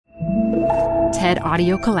TED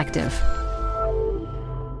Audio Collective.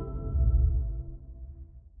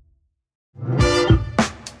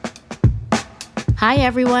 Hi,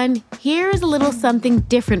 everyone. Here's a little something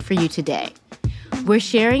different for you today. We're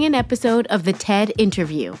sharing an episode of the TED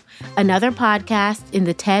Interview, another podcast in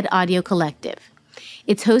the TED Audio Collective.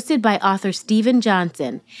 It's hosted by author Steven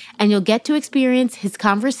Johnson, and you'll get to experience his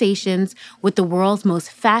conversations with the world's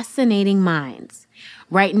most fascinating minds.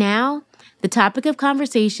 Right now, the topic of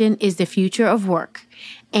conversation is the future of work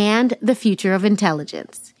and the future of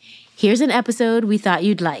intelligence. Here's an episode we thought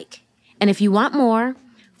you'd like. And if you want more,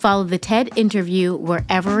 follow the TED Interview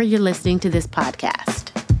wherever you're listening to this podcast.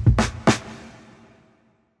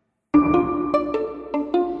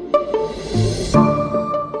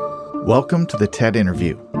 Welcome to the TED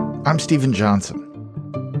Interview. I'm Steven Johnson.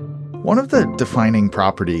 One of the defining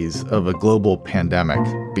properties of a global pandemic,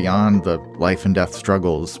 beyond the life and death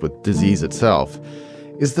struggles with disease itself,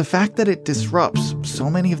 is the fact that it disrupts so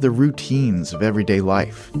many of the routines of everyday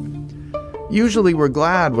life. Usually we're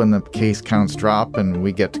glad when the case counts drop and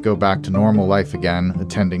we get to go back to normal life again,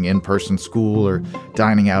 attending in-person school or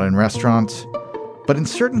dining out in restaurants. But in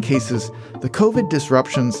certain cases, the COVID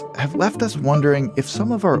disruptions have left us wondering if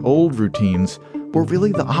some of our old routines were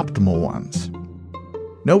really the optimal ones.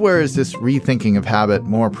 Nowhere is this rethinking of habit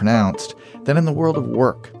more pronounced than in the world of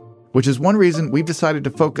work, which is one reason we've decided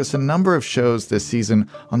to focus a number of shows this season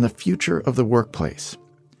on the future of the workplace.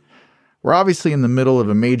 We're obviously in the middle of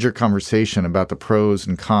a major conversation about the pros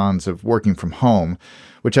and cons of working from home,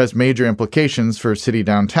 which has major implications for city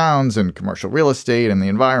downtowns and commercial real estate and the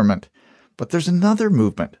environment. But there's another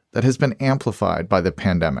movement that has been amplified by the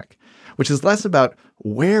pandemic, which is less about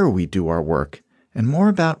where we do our work and more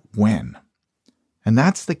about when. And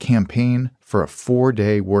that's the campaign for a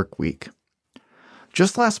 4-day work week.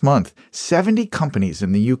 Just last month, 70 companies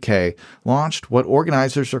in the UK launched what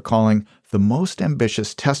organizers are calling the most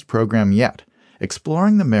ambitious test program yet,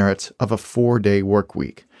 exploring the merits of a 4-day work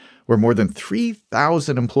week, where more than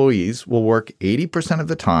 3,000 employees will work 80% of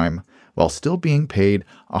the time while still being paid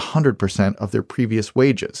 100% of their previous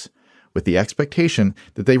wages, with the expectation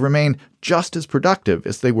that they remain just as productive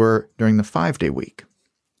as they were during the 5-day week.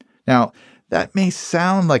 Now, that may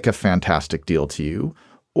sound like a fantastic deal to you,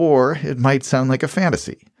 or it might sound like a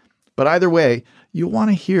fantasy. But either way, you'll want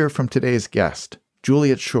to hear from today's guest,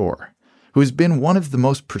 Juliet Schor, who has been one of the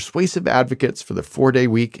most persuasive advocates for the 4-day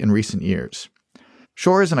week in recent years.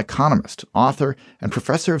 Schor is an economist, author, and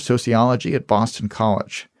professor of sociology at Boston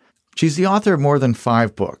College. She's the author of more than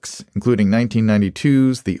 5 books, including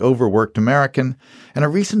 1992's The Overworked American and a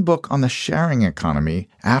recent book on the sharing economy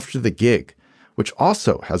after the gig, which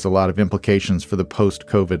also has a lot of implications for the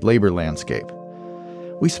post-COVID labor landscape.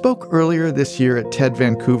 We spoke earlier this year at TED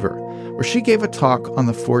Vancouver, where she gave a talk on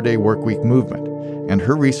the 4-day workweek movement and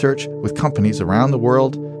her research with companies around the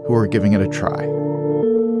world who are giving it a try.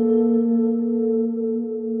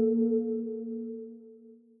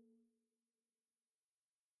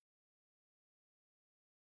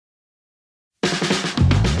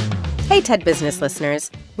 Hey, TED Business listeners.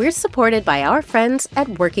 We're supported by our friends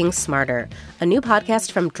at Working Smarter, a new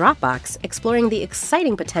podcast from Dropbox exploring the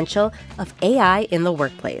exciting potential of AI in the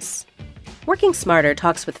workplace. Working Smarter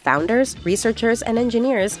talks with founders, researchers, and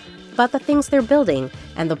engineers about the things they're building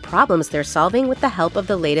and the problems they're solving with the help of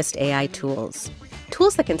the latest AI tools.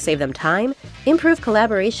 Tools that can save them time, improve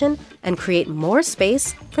collaboration, and create more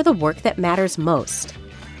space for the work that matters most.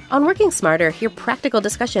 On Working Smarter, hear practical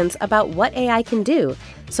discussions about what AI can do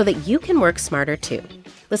so that you can work smarter too.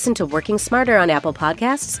 Listen to Working Smarter on Apple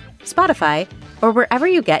Podcasts, Spotify, or wherever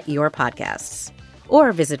you get your podcasts.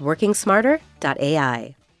 Or visit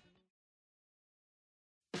workingsmarter.ai.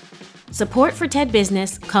 Support for TED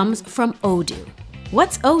Business comes from Odoo.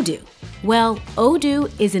 What's Odoo? Well,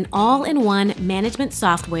 Odoo is an all-in-one management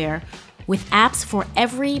software with apps for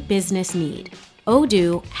every business need.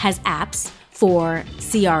 Odoo has apps for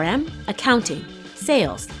CRM, accounting,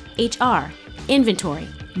 sales, HR, inventory,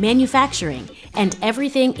 manufacturing, and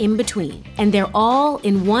everything in between. And they're all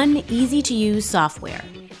in one easy-to-use software.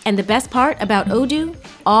 And the best part about Odoo,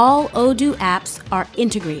 all Odoo apps are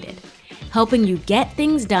integrated, helping you get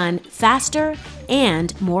things done faster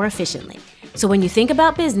and more efficiently. So when you think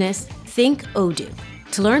about business, think Odoo.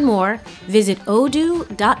 To learn more, visit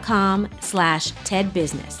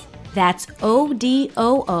odoo.com/TEDbusiness. That's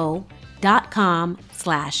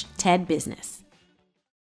odoo.com/TEDbusiness.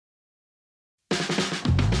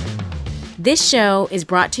 This show is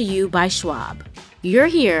brought to you by Schwab. You're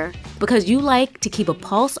here because you like to keep a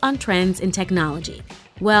pulse on trends in technology.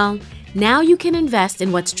 Well, now you can invest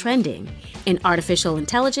in what's trending in artificial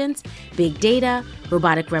intelligence, big data,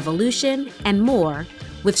 robotic revolution, and more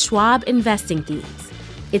with Schwab Investing Themes.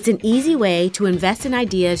 It's an easy way to invest in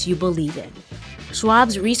ideas you believe in.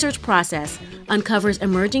 Schwab's research process uncovers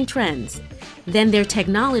emerging trends. Then their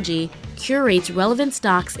technology curates relevant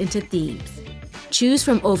stocks into themes. Choose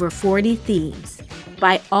from over 40 themes.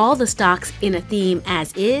 Buy all the stocks in a theme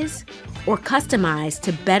as is, or customize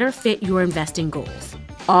to better fit your investing goals.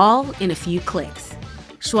 All in a few clicks.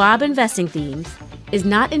 Schwab Investing Themes is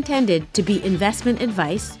not intended to be investment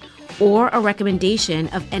advice or a recommendation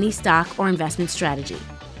of any stock or investment strategy.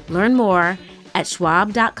 Learn more at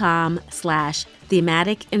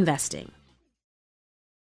schwab.com/thematic investing.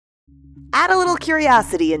 Add a little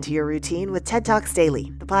curiosity into your routine with TED Talks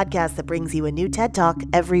Daily, the podcast that brings you a new TED Talk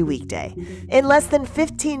every weekday. In less than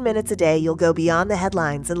 15 minutes a day, you'll go beyond the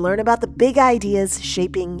headlines and learn about the big ideas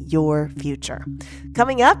shaping your future.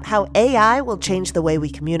 Coming up, how AI will change the way we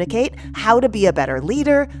communicate, how to be a better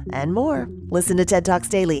leader, and more. Listen to TED Talks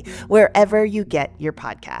Daily wherever you get your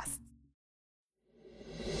podcasts.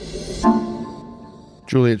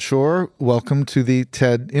 Juliet Schor, welcome to the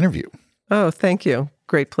TED interview. Oh, thank you.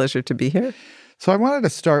 Great pleasure to be here. So I wanted to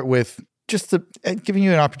start with just giving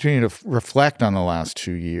you an opportunity to reflect on the last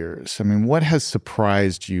 2 years. I mean, what has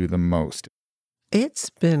surprised you the most? It's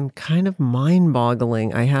been kind of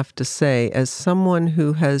mind-boggling, I have to say, as someone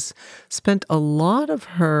who has spent a lot of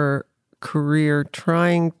her career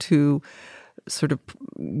trying to sort of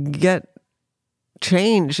get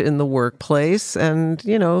change in the workplace and,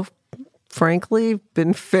 frankly,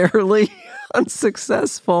 been fairly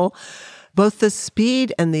unsuccessful. Both the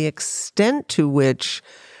speed and the extent to which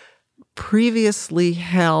previously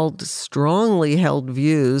strongly held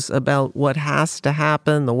views about what has to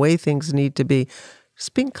happen, the way things need to be,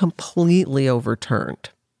 just being completely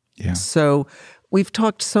overturned. Yeah. So we've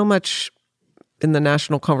talked so much in the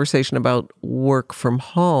national conversation about work from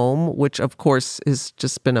home, which of course has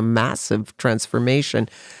just been a massive transformation,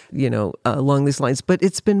 along these lines. But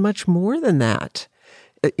it's been much more than that.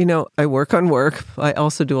 I work on work. I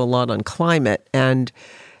also do a lot on climate and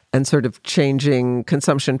sort of changing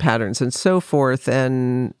consumption patterns and so forth.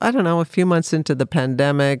 And I don't know, a few months into the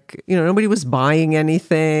pandemic, nobody was buying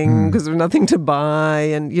anything because there was nothing to buy.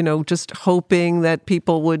 And, just hoping that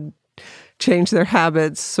people would change their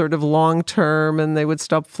habits sort of long term and they would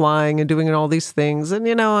stop flying and doing all these things. And,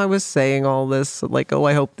 I was saying all this like, oh,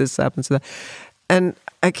 I hope this happens to that. And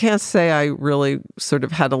I can't say I really sort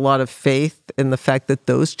of had a lot of faith in the fact that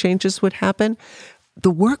those changes would happen.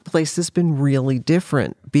 The workplace has been really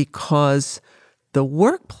different because the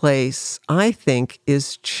workplace, I think,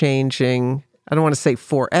 is changing. I don't want to say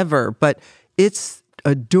forever, but it's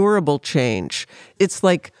a durable change. It's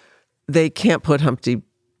like they can't put Humpty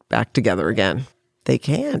back together again. They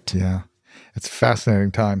can't. Yeah, it's a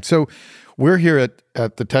fascinating time. So we're here at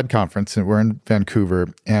the TED conference, and we're in Vancouver.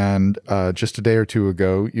 And just a day or two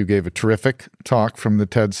ago, you gave a terrific talk from the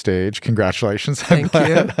TED stage. Congratulations. Thank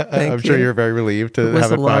you. I'm sure you're very relieved to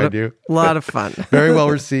have it behind you. A lot of fun. Very well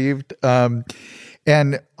received. And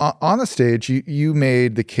on the stage, you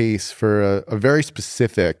made the case for a very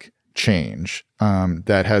specific change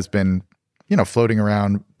that has been floating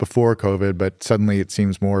around before COVID, but suddenly it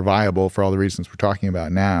seems more viable for all the reasons we're talking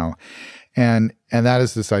about now. And that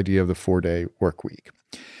is this idea of the 4-day work week.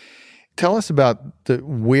 Tell us about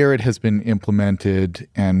where it has been implemented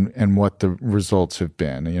and what the results have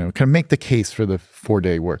been. Kind of make the case for the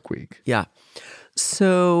 4-day work week. Yeah.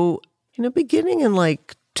 So, beginning in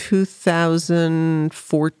like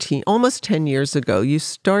 2014, almost 10 years ago, you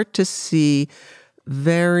start to see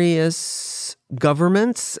various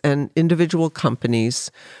governments and individual companies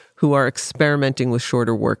who are experimenting with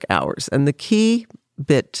shorter work hours. And the key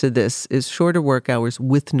bit to this is shorter work hours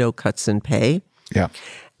with no cuts in pay. Yeah.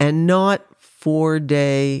 And not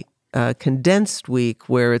 4-day condensed week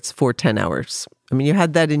where it's 4 10-hours. I mean, you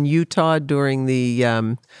had that in Utah during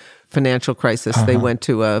the financial crisis. They went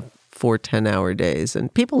to 4 10-hour days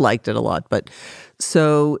and people liked it a lot. But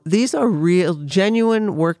so these are real,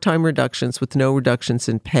 genuine work time reductions with no reductions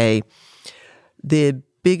in pay. The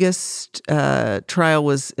biggest trial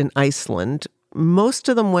was in Iceland. Most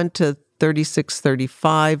of them went to 36,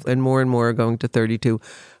 35, and more are going to 32.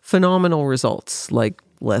 Phenomenal results, like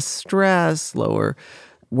less stress, lower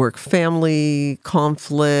work-family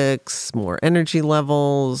conflicts, more energy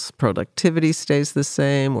levels, productivity stays the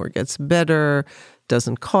same or gets better,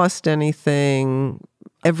 doesn't cost anything.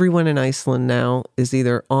 Everyone in Iceland now is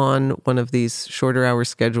either on one of these shorter hour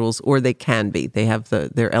schedules or they can be.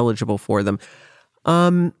 They're eligible for them.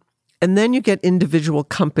 And then you get individual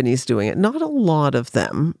companies doing it. Not a lot of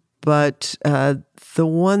them, but the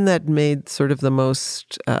one that made sort of the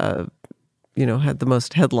most, had the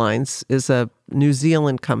most headlines is a New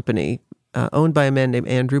Zealand company owned by a man named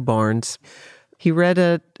Andrew Barnes. He read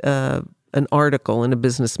an article in a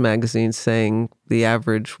business magazine saying the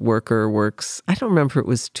average worker works, I don't remember if it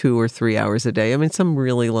was 2 or 3 hours a day. I mean, some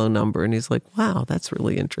really low number. And he's like, wow, that's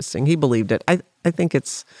really interesting. He believed it. I think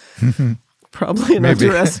it's probably an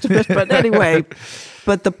underestimate. But anyway,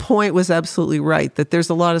 but the point was absolutely right, that there's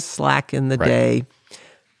a lot of slack in the day.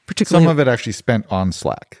 Particularly, some of it actually spent on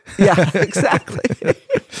Slack. Yeah, exactly.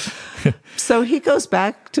 So he goes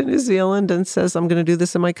back to New Zealand and says, I'm going to do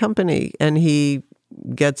this in my company. And he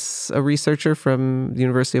gets a researcher from the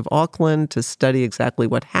University of Auckland to study exactly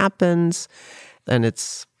what happens. And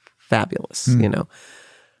it's fabulous.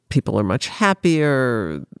 People are much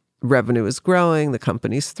happier. Revenue is growing. The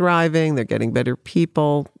company's thriving. They're getting better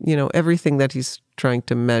people. Everything that he's trying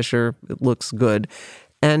to measure, it looks good.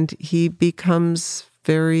 And he becomes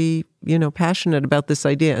very, passionate about this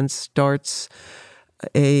idea and starts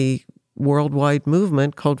a worldwide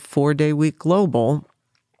movement called 4-Day Week Global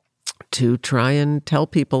to try and tell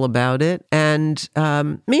people about it. And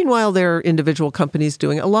meanwhile, there are individual companies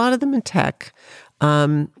doing it, a lot of them in tech.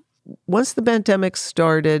 Once the pandemic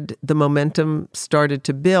started, the momentum started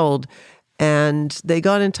to build, and they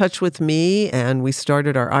got in touch with me, and we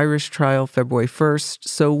started our Irish trial February 1st.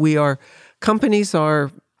 So companies are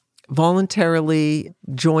voluntarily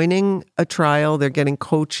joining a trial. They're getting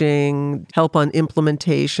coaching, help on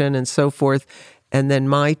implementation, and so forth. And then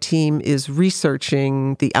my team is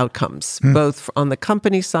researching the outcomes, both on the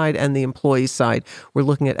company side and the employee side. We're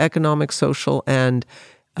looking at economic, social, and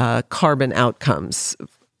carbon outcomes.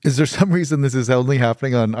 Is there some reason this is only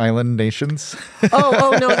happening on island nations?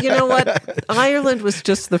 Oh, no, you know what? Ireland was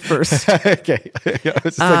just the first. Okay.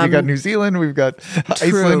 It's like you got New Zealand, we've got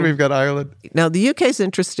Iceland, we've got Ireland. Now, the UK is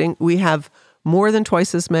interesting. We have more than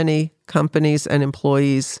twice as many companies and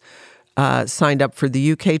employees signed up for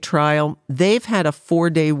the UK trial. They've had a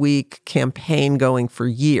 4-day week campaign going for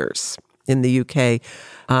years in the UK.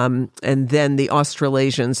 And then the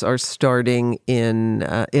Australasians are starting in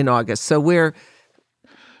August. So we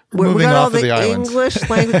got all the English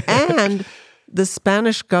language. And the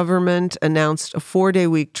Spanish government announced a 4-day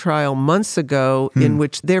week trial months ago in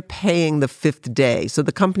which they're paying the 5th day. So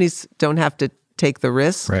the companies don't have to take the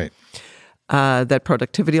risk. Right. That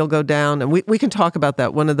productivity will go down. And we can talk about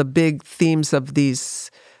that. One of the big themes of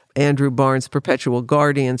these Andrew Barnes' perpetual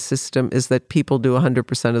guardian system is that people do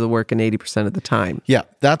 100% of the work in 80% of the time. Yeah,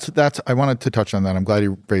 that's. I wanted to touch on that. I'm glad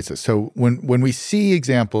you raised this. So when we see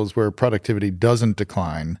examples where productivity doesn't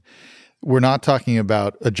decline, we're not talking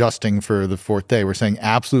about adjusting for the 4th day. We're saying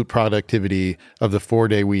absolute productivity of the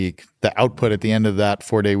 4-day week, the output at the end of that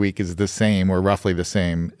 4-day week is the same or roughly the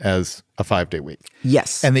same as a 5-day week.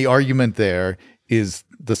 Yes. And the argument there is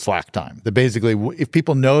the slack time. That basically, if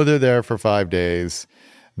people know they're there for 5 days,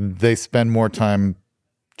 they spend more time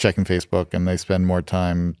checking Facebook and they spend more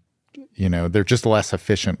time, they're just less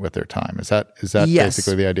efficient with their time. Is that yes.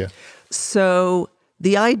 basically the idea? So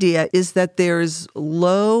the idea is that there's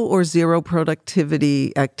low or zero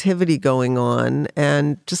productivity activity going on,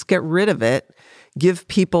 and just get rid of it. Give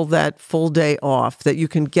people that full day off, that you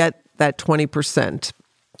can get that 20%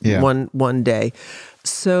 one day.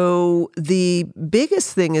 So the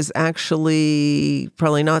biggest thing is actually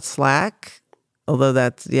probably not Slack, although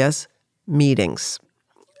that's, yes, meetings.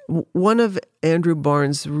 One of Andrew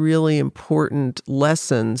Barnes' really important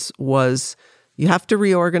lessons was you have to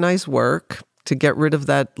reorganize work to get rid of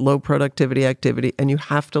that low productivity activity, and you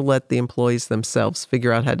have to let the employees themselves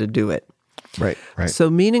figure out how to do it. Right. So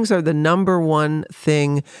meetings are the number one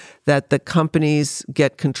thing that the companies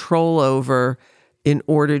get control over in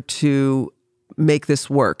order to make this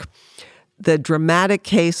work. The dramatic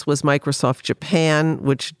case was Microsoft Japan,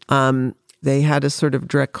 which they had a sort of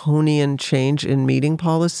draconian change in meeting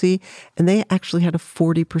policy, and they actually had a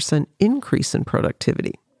 40% increase in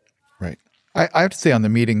productivity. Right. I have to say on the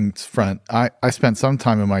meetings front, I spent some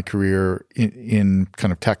time in my career in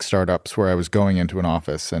kind of tech startups where I was going into an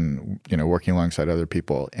office and, working alongside other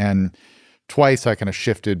people. And twice I kind of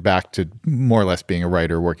shifted back to more or less being a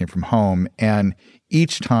writer, working from home. And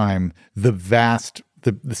each time the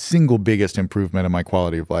single biggest improvement in my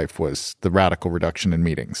quality of life was the radical reduction in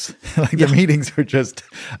meetings. The meetings were just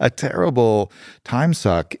a terrible time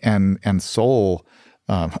suck and a soul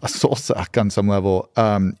suck on some level.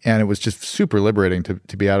 And it was just super liberating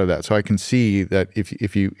to be out of that. So I can see that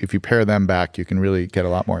if you pare them back, you can really get a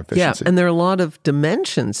lot more efficiency. Yeah, and there are a lot of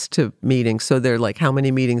dimensions to meetings. So they're like, how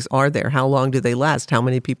many meetings are there? How long do they last? How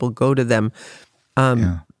many people go to them?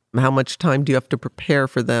 How much time do you have to prepare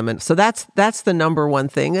for them? And so that's the number one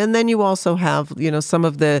thing. And then you also have, some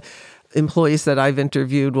of the employees that I've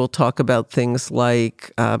interviewed will talk about things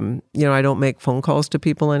like, I don't make phone calls to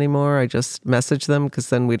people anymore. I just message them because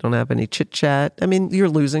then we don't have any chit chat. I mean, you're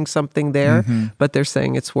losing something there, but they're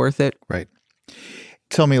saying it's worth it. Right.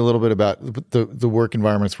 Tell me a little bit about the work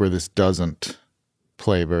environments where this doesn't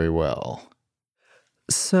play very well.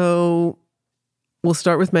 So we'll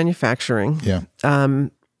start with manufacturing. Yeah.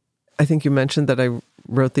 I think you mentioned that I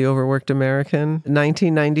wrote The Overworked American in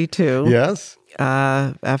 1992. Yes.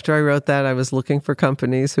 After I wrote that, I was looking for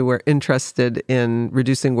companies who were interested in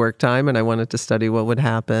reducing work time, and I wanted to study what would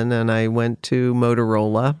happen. And I went to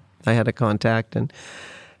Motorola. I had a contact, and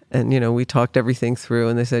we talked everything through.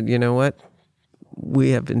 And they said, you know what? We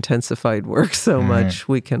have intensified work so much,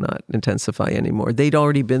 we cannot intensify anymore. They'd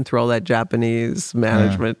already been through all that Japanese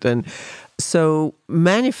management. And so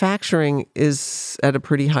manufacturing is at a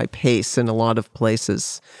pretty high pace in a lot of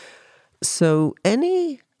places. So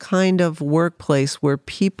any kind of workplace where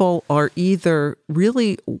people are either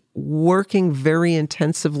really working very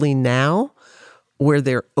intensively now, where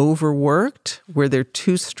they're overworked, where they're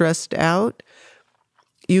too stressed out,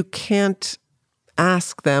 you can't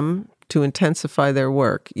ask them to intensify their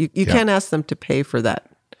work. You can't ask them to pay for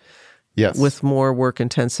that. Yes. With more work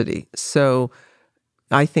intensity. So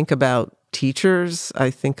I think about teachers,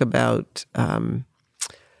 I think about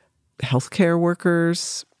healthcare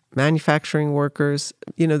workers, manufacturing workers.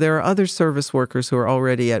 There are other service workers who are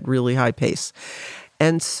already at really high pace.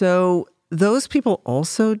 And so those people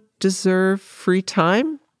also deserve free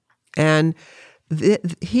time. And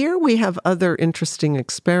here we have other interesting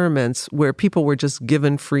experiments where people were just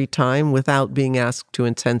given free time without being asked to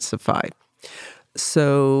intensify.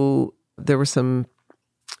 So there were some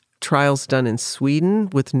trials done in Sweden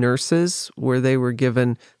with nurses where they were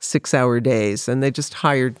given 6-hour days and they just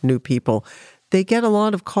hired new people. They get a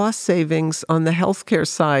lot of cost savings on the healthcare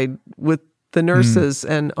side with the nurses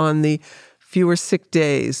and on the fewer sick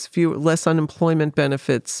days, less unemployment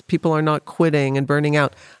benefits. People are not quitting and burning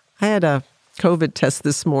out. I had a COVID test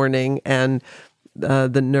this morning, and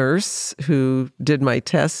the nurse who did my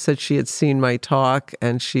test said she had seen my talk,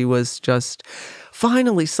 and she was just,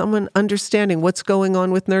 finally, someone understanding what's going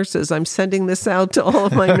on with nurses. I'm sending this out to all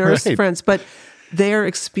of my nurse friends. But they're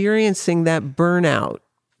experiencing that burnout.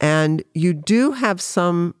 And you do have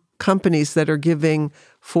some companies that are giving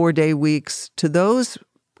 4-day weeks to those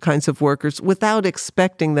kinds of workers without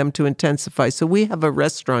expecting them to intensify. So we have a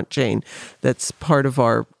restaurant chain that's part of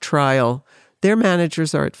our trial. Their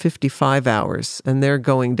managers are at 55 hours, and they're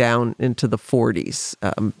going down into the 40s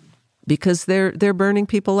because they're burning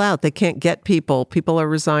people out. They can't get people. People are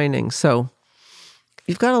resigning. So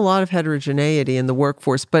you've got a lot of heterogeneity in the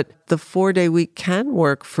workforce, but the 4-day week can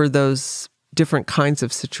work for those different kinds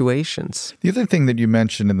of situations. The other thing that you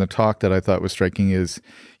mentioned in the talk that I thought was striking is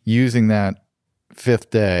using that 5th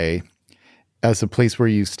day as a place where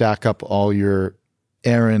you stack up all your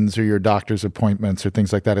errands or your doctor's appointments or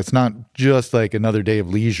things like that. It's not just like another day of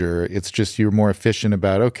leisure. It's just you're more efficient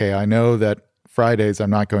about, okay, I know that Fridays I'm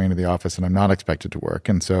not going to the office and I'm not expected to work.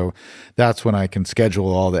 And so that's when I can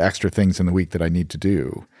schedule all the extra things in the week that I need to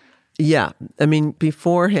do. Yeah. I mean,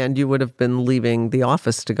 beforehand, you would have been leaving the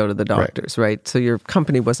office to go to the doctors, right? So your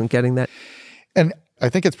company wasn't getting that. And I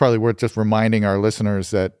think it's probably worth just reminding our listeners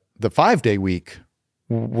that the 5-day week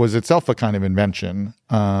was itself a kind of invention.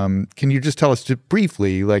 Can you just tell us just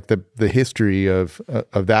briefly, like the history of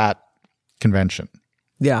that convention?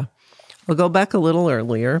 Yeah. I'll go back a little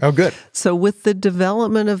earlier. Oh, good. So with the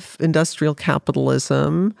development of industrial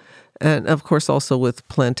capitalism, and of course also with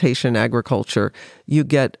plantation agriculture, you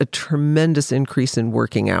get a tremendous increase in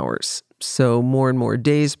working hours. So more and more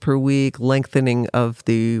days per week, lengthening of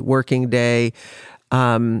the working day,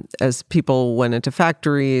 as people went into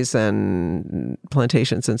factories and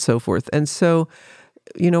plantations and so forth. And so,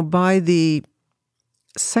 by the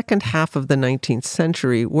second half of the 19th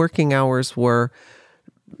century, working hours were,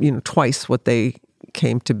 twice what they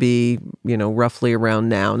came to be, roughly around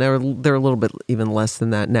now. They're a little bit even less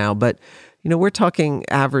than that now. But, we're talking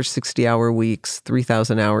average 60-hour weeks,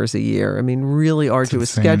 3,000 hours a year. I mean, really arduous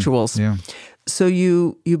schedules. Yeah. So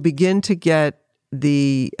you begin to get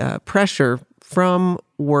the pressure from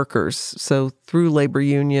workers, so through labor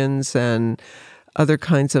unions and other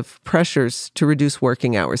kinds of pressures to reduce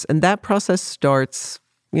working hours. And that process starts,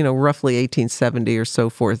 roughly 1870 or so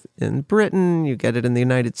forth in Britain. You get it in the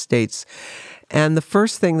United States. And the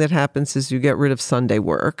first thing that happens is you get rid of Sunday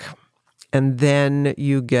work. And then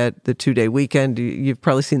you get the 2-day weekend. You've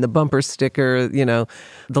probably seen the bumper sticker, the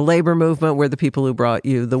labor movement, where the people who brought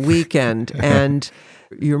you the weekend. And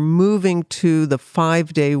you're moving to the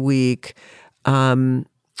 5-day week.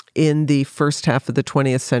 in the first half of the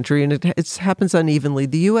 20th century, and it happens unevenly.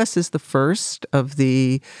 The U.S. is the first of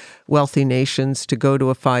the wealthy nations to go to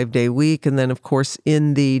a 5-day week. And then, of course,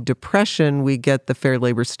 in the Depression, we get the Fair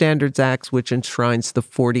Labor Standards Act, which enshrines the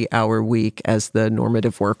 40-hour week as the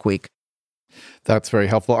normative work week. That's very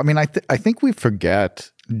helpful. I mean, I think we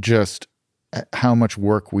forget just how much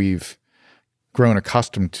work we've grown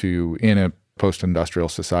accustomed to in a post-industrial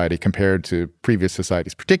society compared to previous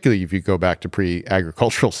societies, particularly if you go back to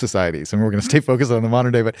pre-agricultural societies. And we're going to stay focused on the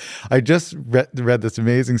modern day. But I just read this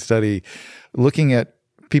amazing study looking at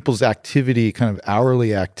people's activity, kind of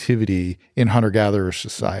hourly activity in hunter-gatherer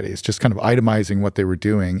societies, just kind of itemizing what they were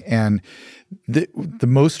doing. And the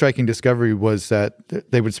most striking discovery was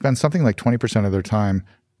that they would spend something like 20% of their time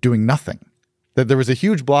doing nothing. That there was a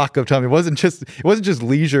huge block of time. It wasn't just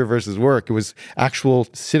leisure versus work. It was actual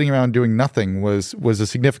sitting around doing nothing was a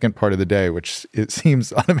significant part of the day, which it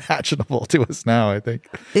seems unimaginable to us now, I think.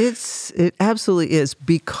 It absolutely is,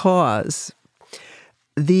 because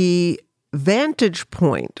the vantage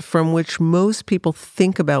point from which most people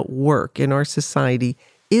think about work in our society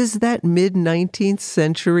is that mid-19th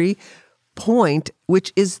century point,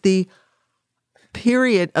 which is the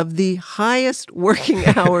period of the highest working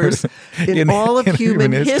hours in all of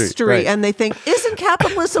human history. Right. And they think, isn't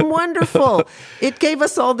capitalism wonderful? It gave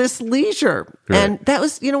us all this leisure. Right. And that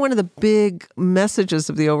was, one of the big messages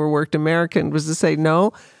of the overworked American was to say,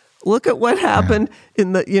 no, look at what happened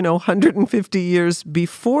in the, 150 years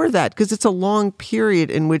before that, because it's a long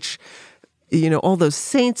period in which, all those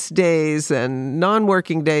saints' days and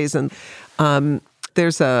non-working days and,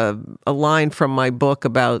 there's a line from my book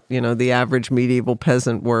about, the average medieval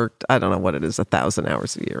peasant worked, I don't know what it is, 1,000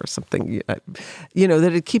 hours a year or something, that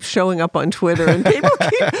it keeps showing up on Twitter and people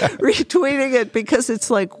keep retweeting it because it's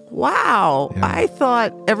like, wow, I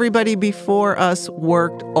thought everybody before us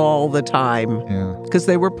worked all the time because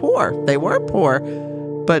they were poor. They were poor,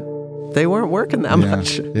 but they weren't working that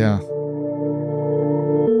much. Yeah.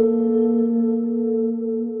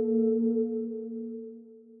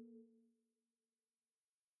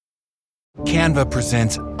 Canva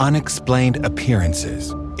presents Unexplained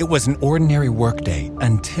Appearances. It was an ordinary workday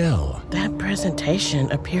until... that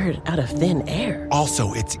presentation appeared out of thin air.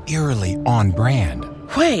 Also, it's eerily on brand.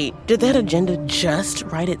 Wait, did that agenda just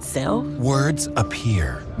write itself? Words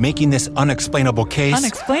appear, making this unexplainable case...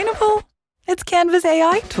 Unexplainable? It's Canva's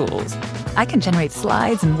AI tools. I can generate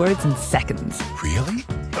slides and words in seconds. Really?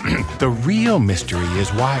 The real mystery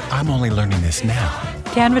is why I'm only learning this now.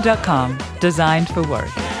 Canva.com, designed for work.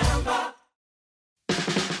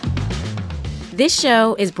 This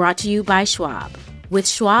show is brought to you by Schwab. With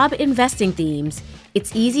Schwab investing themes,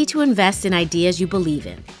 it's easy to invest in ideas you believe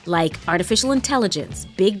in, like artificial intelligence,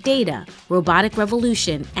 big data, robotic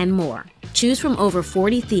revolution, and more. Choose from over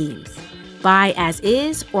 40 themes. Buy as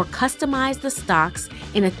is or customize the stocks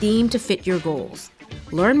in a theme to fit your goals.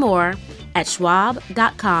 Learn more at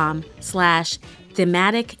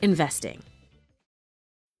schwab.com/thematic investing.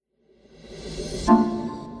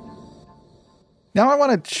 Now I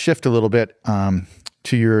want to shift a little bit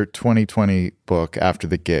to your 2020 book, After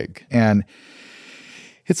the Gig. And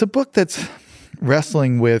it's a book that's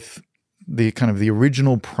wrestling with the kind of the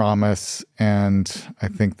original promise and I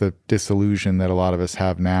think the disillusion that a lot of us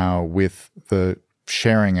have now with the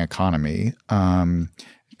sharing economy.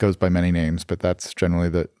 It goes by many names, but that's generally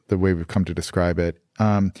the way we've come to describe it.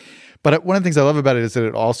 But one of the things I love about it is that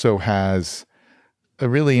it also has a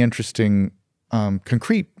really interesting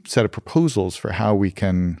concrete set of proposals for how we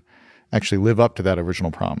can actually live up to that original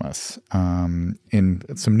promise in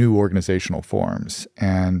some new organizational forms.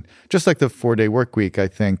 And just like the 4-day work week, I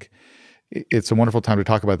think it's a wonderful time to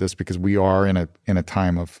talk about this because we are in a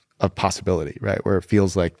time of possibility, right? Where it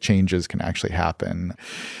feels like changes can actually happen.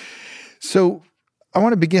 So I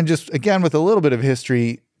want to begin just again with a little bit of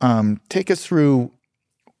history. Take us through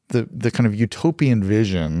the kind of utopian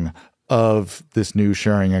vision of this new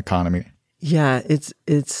sharing economy. Yeah, it's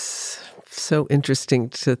so interesting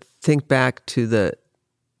to think back to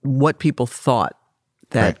what people thought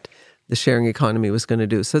that the sharing economy was going to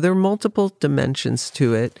do. So there are multiple dimensions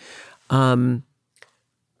to it. One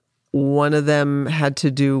of them had to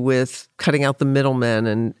do with cutting out the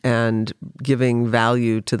middlemen and giving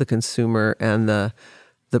value to the consumer and the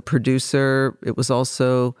producer. It was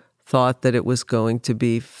also thought that it was going to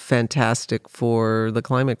be fantastic for the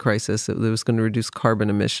climate crisis. It was going to reduce carbon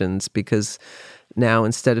emissions because now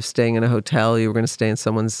instead of staying in a hotel, you were going to stay in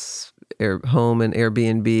someone's home and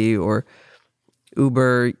Airbnb or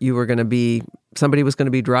Uber. Somebody was going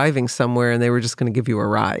to be driving somewhere and they were just going to give you a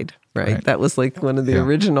ride, right? That was like one of the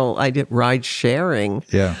original idea, ride sharing.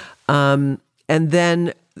 Yeah. And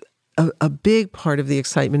then a big part of the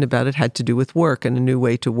excitement about it had to do with work and a new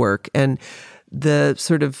way to work. And the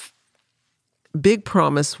sort of big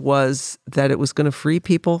promise was that it was going to free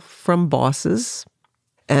people from bosses.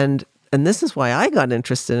 And this is why I got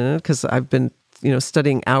interested in it, because I've been,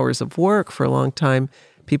 studying hours of work for a long time.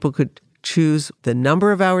 People could choose the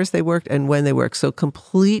number of hours they worked and when they worked. So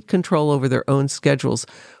complete control over their own schedules,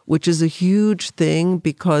 which is a huge thing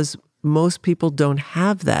because most people don't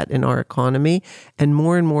have that in our economy, and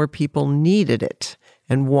more people needed it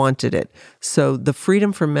and wanted it. So the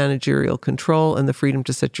freedom from managerial control and the freedom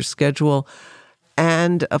to set your schedule,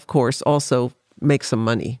 and of course also make some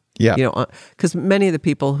money. Yeah. Because many of the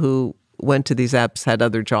people who went to these apps had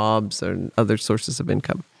other jobs or other sources of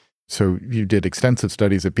income. So you did extensive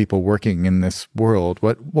studies of people working in this world.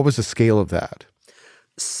 What was the scale of that?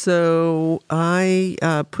 So I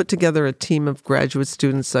put together a team of graduate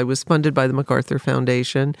students. I was funded by the MacArthur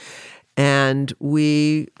Foundation, and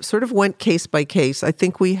we sort of went case by case. I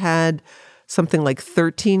think we had something like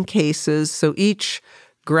 13 cases. So each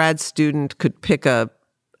grad student could pick an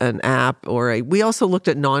app we also looked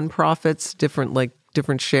at nonprofits,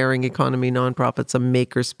 different sharing economy nonprofits, a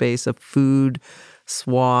makerspace, a food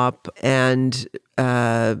swap. And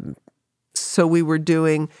so we were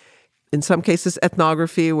doing, in some cases,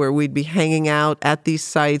 ethnography, where we'd be hanging out at these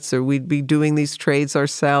sites or we'd be doing these trades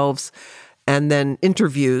ourselves. And then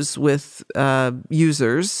interviews with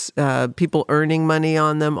users, people earning money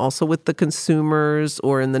on them, also with the consumers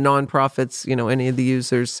or in the nonprofits, any of the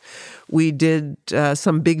users. We did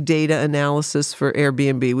some big data analysis for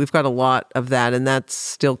Airbnb. We've got a lot of that, and that's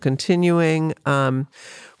still continuing. But,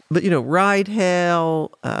 ride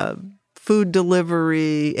hail, food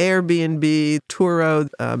delivery, Airbnb,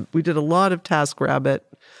 Turo. We did a lot of TaskRabbit.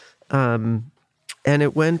 And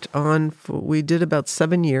it went on we did about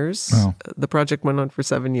 7 years. Wow. The project went on for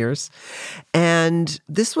 7 years. And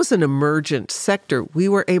this was an emergent sector. We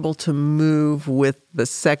were able to move with the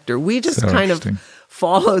sector. We just kind of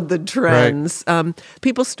followed the trends. Right.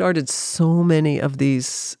 People started so many of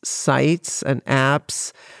these sites and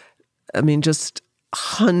apps. I mean, just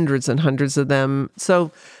hundreds and hundreds of them.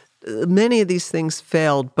 So many of these things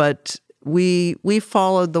failed, but we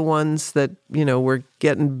followed the ones that, were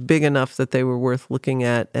getting big enough that they were worth looking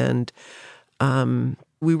at. And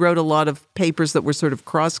we wrote a lot of papers that were sort of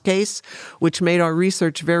cross-case, which made our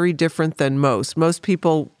research very different than most. Most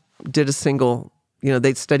people did a single,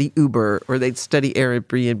 they'd study Uber or they'd study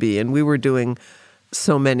Airbnb, and we were doing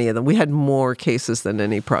so many of them. We had more cases than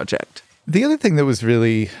any project. The other thing that was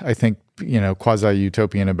really, I think,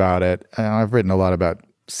 quasi-utopian about it, and I've written a lot about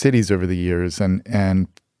cities over the years, and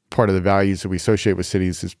part of the values that we associate with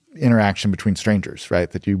cities is interaction between strangers,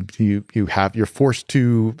 right? That you're forced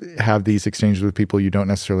to have these exchanges with people you don't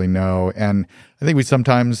necessarily know. And I think we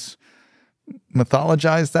sometimes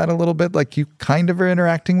mythologize that a little bit. Like, you kind of are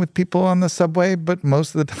interacting with people on the subway, but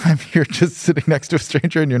most of the time you're just sitting next to a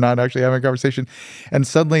stranger and you're not actually having a conversation. And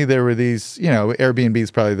suddenly there were these, Airbnb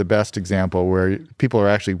is probably the best example where people are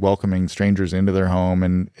actually welcoming strangers into their home.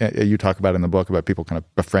 And you talk about in the book about people kind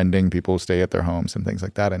of befriending people who stay at their homes and things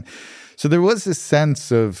like that. And so there was this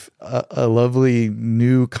sense of a lovely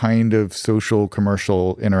new kind of social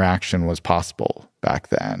commercial interaction was possible back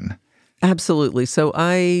then. Absolutely. So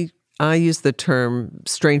I use the term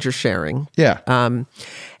stranger sharing. Yeah.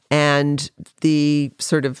 And the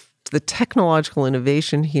sort of the technological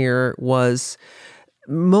innovation here was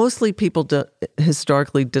mostly people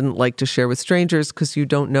historically didn't like to share with strangers because you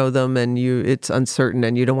don't know them and it's uncertain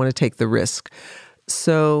and you don't want to take the risk.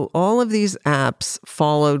 So all of these apps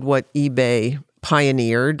followed what eBay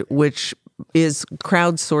pioneered, which is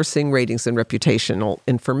crowdsourcing ratings and reputational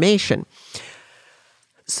information.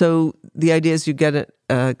 So the idea is you get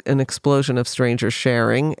an explosion of stranger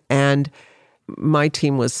sharing, and my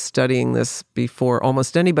team was studying this before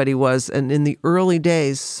almost anybody was. And in the early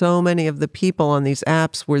days, so many of the people on these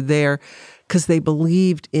apps were there because they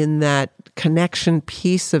believed in that connection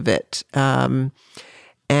piece of it. And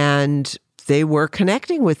they were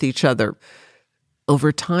connecting with each other.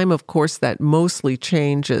 Over time, of course, that mostly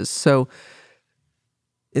changes. So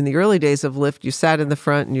in the early days of Lyft, you sat in the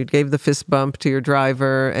front and you gave the fist bump to your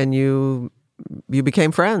driver and you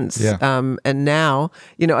became friends. Yeah. And now,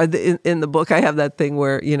 in the book, I have that thing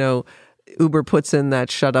where, Uber puts in that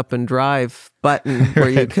shut up and drive button where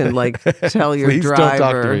you can tell your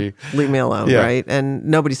driver, leave me alone, yeah. right? And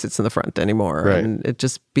nobody sits in the front anymore. Right. And it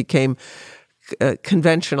just became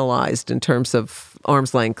conventionalized in terms of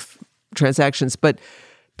arm's length transactions. But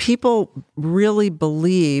people really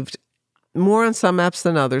believed, more on some apps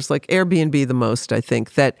than others, like Airbnb the most, I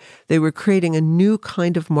think, that they were creating a new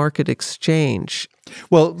kind of market exchange.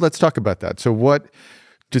 Well, let's talk about that. So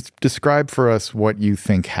Just describe for us what you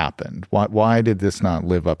think happened. Why did this not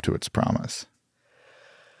live up to its promise?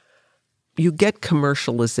 You get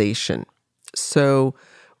commercialization. So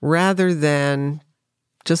rather than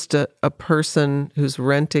just a person who's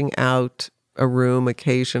renting out a room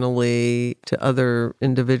occasionally to other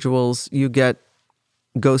individuals, you get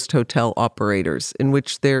ghost hotel operators in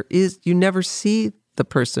which you never see the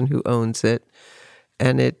person who owns it,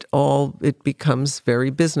 and it becomes very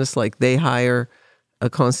businesslike. They hire a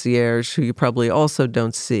concierge who you probably also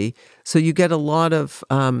don't see. So you get a lot of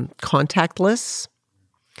contactless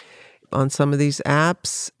on some of these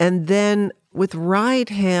apps. And then with ride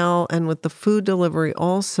hail and with the food delivery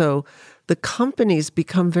also, the companies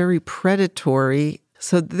become very predatory.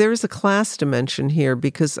 So there's a class dimension here,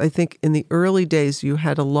 because I think in the early days you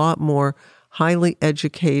had a lot more highly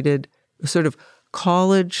educated sort of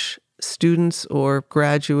college students or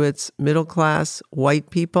graduates, middle class, white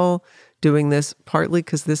people doing this, partly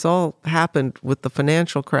because this all happened with the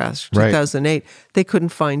financial crash, 2008. Right. They couldn't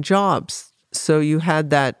find jobs. So you had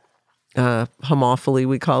that homophily,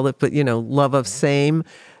 we call it, but, love of same.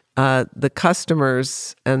 The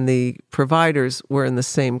customers and the providers were in the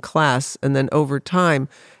same class. And then over time,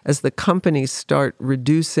 as the companies start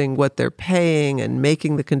reducing what they're paying and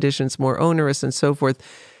making the conditions more onerous and so forth,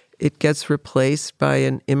 it gets replaced by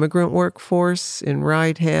an immigrant workforce in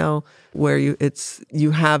ride hail, where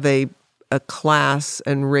you have a class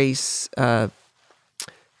and race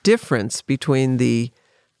difference between the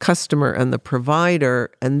customer and the provider,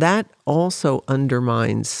 and that also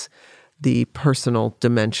undermines the personal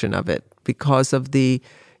dimension of it because of the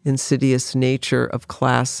insidious nature of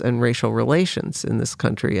class and racial relations in this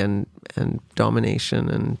country and domination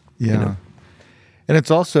and And it's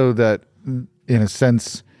also that, in a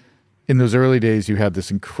sense, in those early days, you had this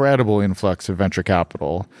incredible influx of venture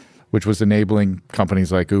capital, which was enabling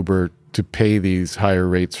companies like Uber to pay these higher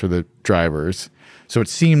rates for the drivers. So it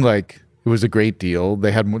seemed like it was a great deal.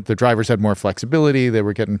 The drivers had more flexibility. They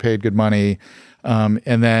were getting paid good money.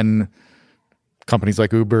 And then companies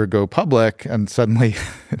like Uber go public, and suddenly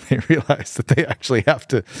they realize that they actually have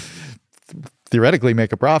to theoretically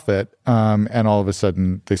make a profit. And all of a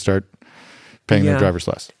sudden they start paying their drivers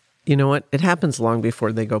less. You know what? It happens long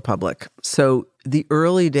before they go public. So the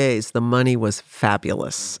early days, the money was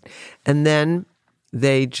fabulous. And then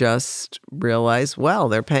they just realize, well,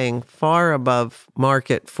 they're paying far above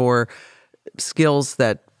market for skills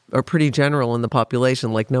that are pretty general in the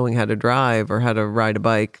population, like knowing how to drive or how to ride a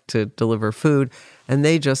bike to deliver food. And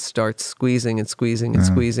they just start squeezing and squeezing and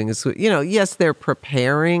squeezing. Yes, they're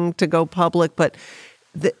preparing to go public, but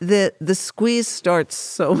the squeeze starts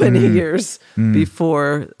so many years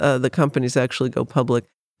before the companies actually go public.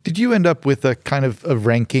 Did you end up with a kind of a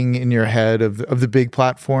ranking in your head of the big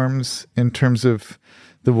platforms in terms of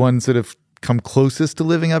the ones that have come closest to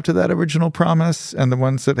living up to that original promise and the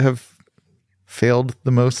ones that have failed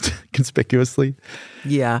the most conspicuously?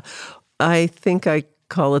 Yeah, I think I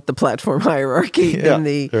call it the platform hierarchy in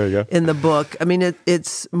the book. I mean,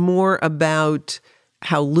 it's more about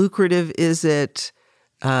how lucrative is it,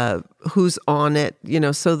 who's on it,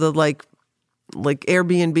 so the like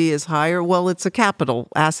Airbnb is higher. Well, it's a capital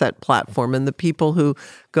asset platform, and the people who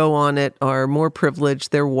go on it are more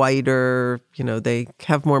privileged. They're whiter, they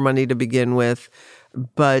have more money to begin with.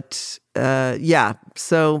 But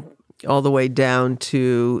so all the way down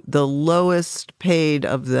to the lowest paid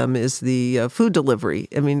of them is the food delivery.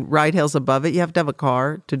 I mean, ride hail's above it. You have to have a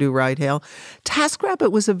car to do ride hail.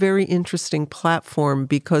 TaskRabbit was a very interesting platform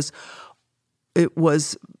because it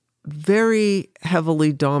was very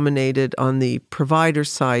heavily dominated on the provider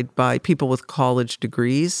side by people with college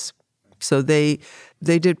degrees. So they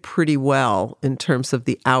did pretty well in terms of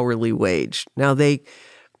the hourly wage. Now, they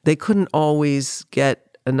couldn't always get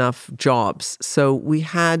enough jobs. So we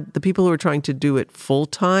had the people who were trying to do it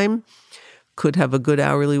full-time could have a good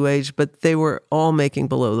hourly wage, but they were all making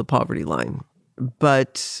below the poverty line.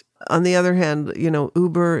 But on the other hand,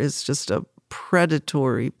 Uber is just a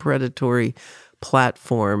predatory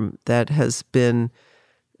platform that has been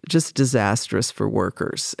just disastrous for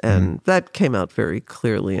workers. And that came out very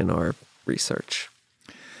clearly in our research.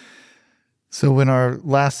 So in our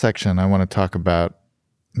last section, I want to talk about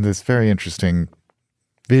this very interesting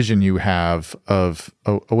vision you have of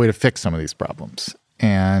a way to fix some of these problems.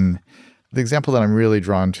 And the example that I'm really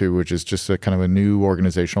drawn to, which is just a kind of a new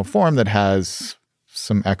organizational form that has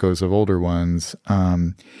some echoes of older ones,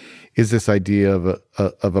 is this idea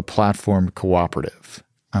of a platform cooperative.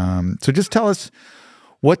 So just tell us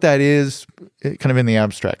what that is, kind of in the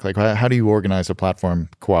abstract. Like, how do you organize a platform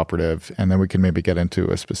cooperative? And then we can maybe get into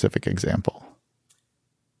a specific example.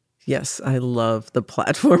 Yes, I love the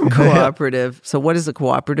platform cooperative. So what is a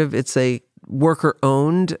cooperative? It's a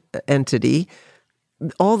worker-owned entity.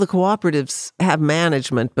 All the cooperatives have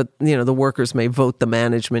management, but the workers may vote the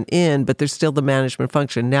management in, but there's still the management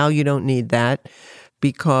function. Now you don't need that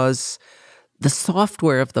because the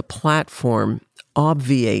software of the platform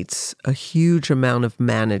obviates a huge amount of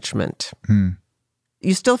management.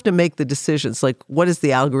 You still have to make the decisions, like what is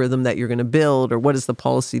the algorithm that you're going to build or what is the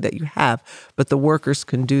policy that you have, but the workers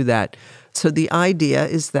can do that. So the idea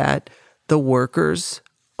is that the workers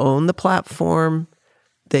own the platform,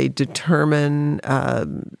 they determine,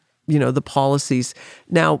 the policies.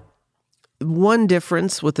 Now, one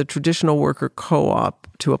difference with a traditional worker co-op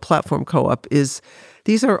to a platform co-op is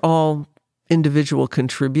these are all individual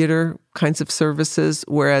contributor kinds of services,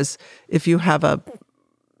 whereas if you have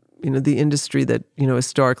the industry that,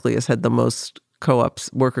 historically has had the most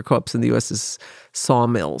co-ops, worker co-ops in the U.S. is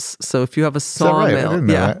sawmills. So if you have a sawmill,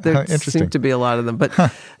 there seem to be a lot of them. But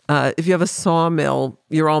if you have a sawmill,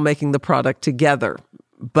 you're all making the product together.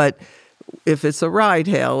 But if it's a ride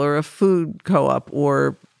hail or a food co-op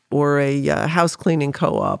or a house cleaning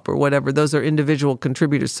co-op or whatever, those are individual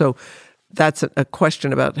contributors. So that's a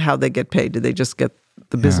question about how they get paid. Do they just get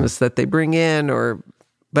the business that they bring in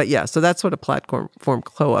But so that's what a platform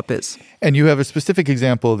co-op is. And you have a specific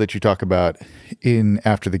example that you talk about in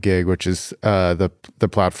After the Gig, which is the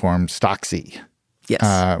platform Stocksy.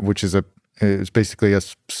 Yes. Which is basically a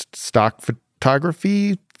stock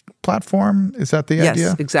photography platform. Is that the idea?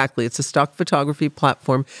 Yes, exactly. It's a stock photography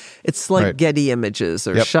platform. It's like Getty Images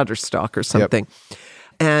or Shutterstock or something. Yep.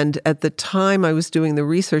 And at the time I was doing the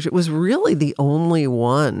research, it was really the only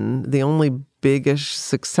big-ish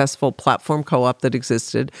successful platform co-op that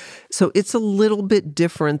existed. So it's a little bit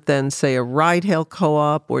different than, say, a ride-hail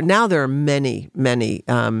co-op, or now there are many,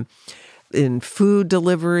 in food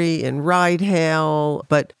delivery, in ride-hail,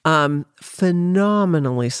 but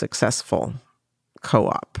phenomenally successful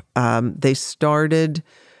co-op. They started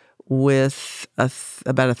with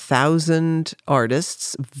about 1,000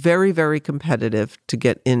 artists, very, very competitive to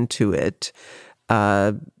get into it.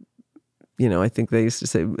 I think they used to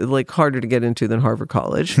say, like, harder to get into than Harvard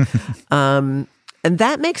College. And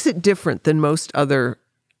that makes it different than most other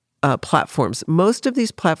platforms. Most of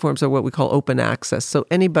these platforms are what we call open access. So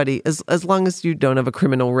anybody, as long as you don't have a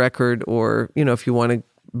criminal record or, if you want to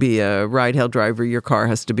be a ride-hail driver, your car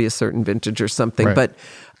has to be a certain vintage or something. Right.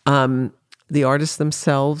 But the artists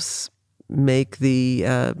themselves make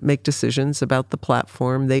decisions about the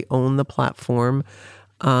platform. They own the platform.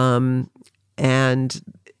 And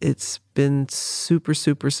it's been super,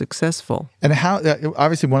 super successful. And how,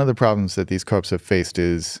 obviously one of the problems that these co-ops have faced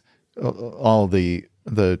is all the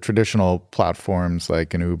traditional platforms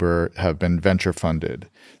like an Uber have been venture funded.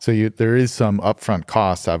 So there is some upfront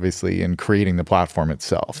costs, obviously, in creating the platform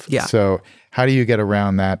itself. Yeah. So how do you get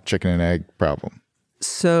around that chicken and egg problem?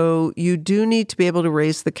 So you do need to be able to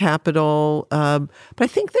raise the capital, but I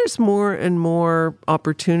think there's more and more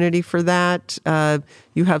opportunity for that.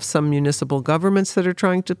 You have some municipal governments that are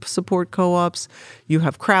trying to support co-ops. You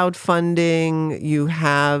have crowdfunding.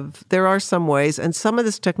 There are some ways, and some of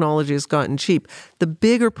this technology has gotten cheap. The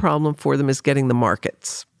bigger problem for them is getting the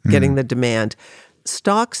markets, getting the demand.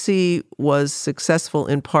 Stocksy was successful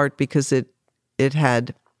in part because it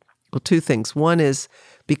had, two things. One is,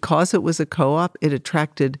 because it was a co-op, it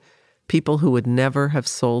attracted people who would never have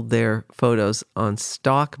sold their photos on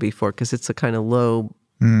stock before, because it's a kind of low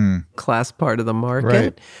class part of the market.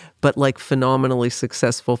 Right. But like phenomenally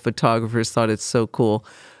successful photographers thought it's so cool.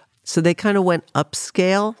 So they kind of went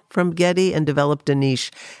upscale from Getty and developed a niche.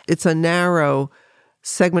 It's a narrow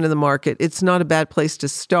segment of the market. It's not a bad place to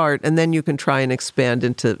start. And then you can try and expand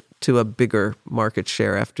into a bigger market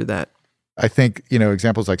share after that. I think,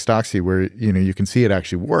 examples like Stocksy where, you can see it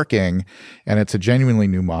actually working and it's a genuinely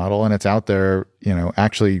new model and it's out there,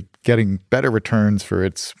 actually getting better returns for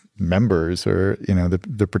its members or,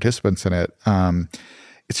 the participants in it.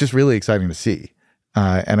 It's just really exciting to see.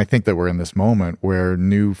 And I think that we're in this moment where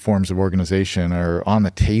new forms of organization are on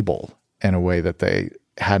the table in a way that they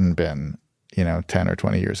hadn't been, 10 or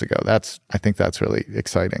 20 years ago. I think that's really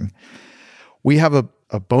exciting. We have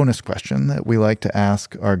a bonus question that we like to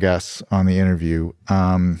ask our guests on the interview.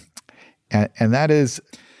 And that is,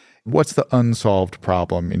 what's the unsolved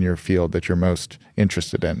problem in your field that you're most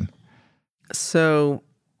interested in? So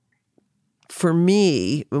for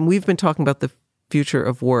me, when we've been talking about the future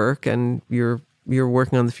of work and you're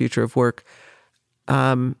working on the future of work,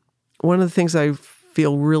 one of the things I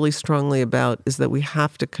feel really strongly about is that we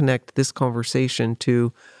have to connect this conversation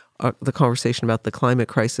to the conversation about the climate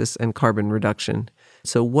crisis and carbon reduction.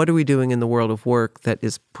 So what are we doing in the world of work that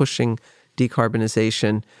is pushing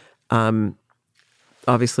decarbonization?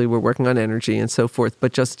 Obviously, we're working on energy and so forth,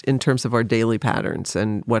 but just in terms of our daily patterns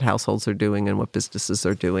and what households are doing and what businesses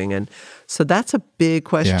are doing. And so that's a big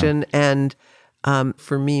question. Yeah. And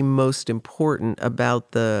for me, most important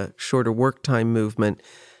about the shorter work time movement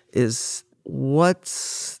is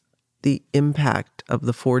what's the impact of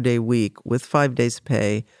the 4-day week with 5 days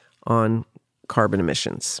pay on carbon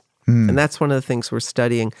emissions. And that's one of the things we're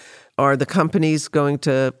studying. Are the companies going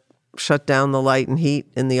to shut down the light and heat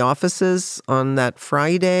in the offices on that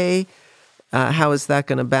Friday? How is that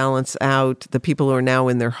going to balance out the people who are now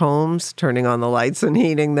in their homes, turning on the lights and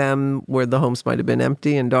heating them where the homes might have been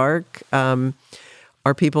empty and dark?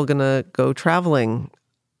 Are people going to go traveling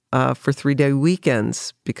for 3-day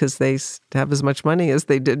weekends because they have as much money as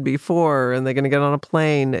they did before, and they're going to get on a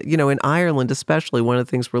plane? You know, in Ireland especially, one of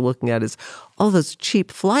the things we're looking at is all those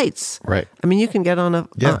cheap flights. Right. I mean, you can get on a...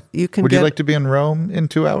 Would you like to be in Rome in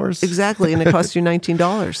 2 hours? Exactly, and it costs you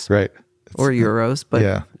 $19. Right. Or euros, but...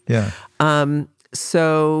 Yeah.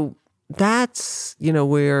 So that's,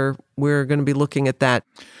 we're going to be looking at that.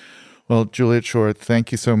 Well, Juliet Schor,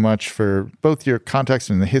 thank you so much for both your context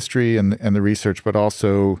and the history and the research, but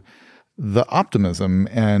also the optimism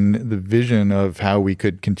and the vision of how we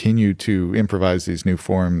could continue to improvise these new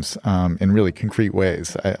forms in really concrete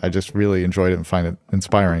ways. I just really enjoyed it and find it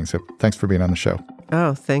inspiring. So thanks for being on the show.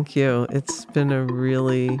 Oh, thank you. It's been a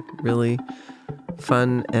really, really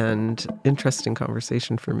fun and interesting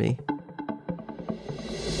conversation for me.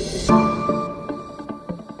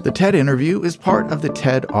 The TED Interview is part of the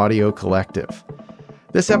TED Audio Collective.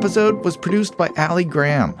 This episode was produced by Allie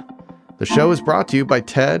Graham. The show is brought to you by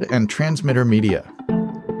TED and Transmitter Media.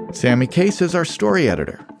 Sammy Case is our story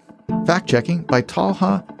editor. Fact-checking by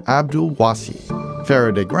Talha Abdul-Wasi.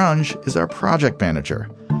 Farah de Grange is our project manager.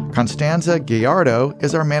 Constanza Gallardo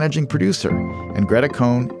is our managing producer. And Greta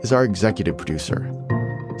Cohn is our executive producer.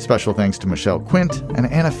 Special thanks to Michelle Quint and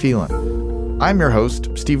Anna Phelan. I'm your host,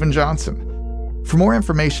 Stephen Johnson. For more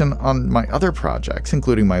information on my other projects,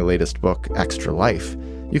 including my latest book, Extra Life,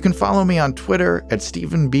 you can follow me on Twitter at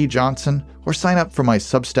Stephen B. Johnson or sign up for my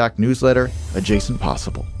Substack newsletter, Adjacent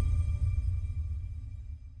Possible.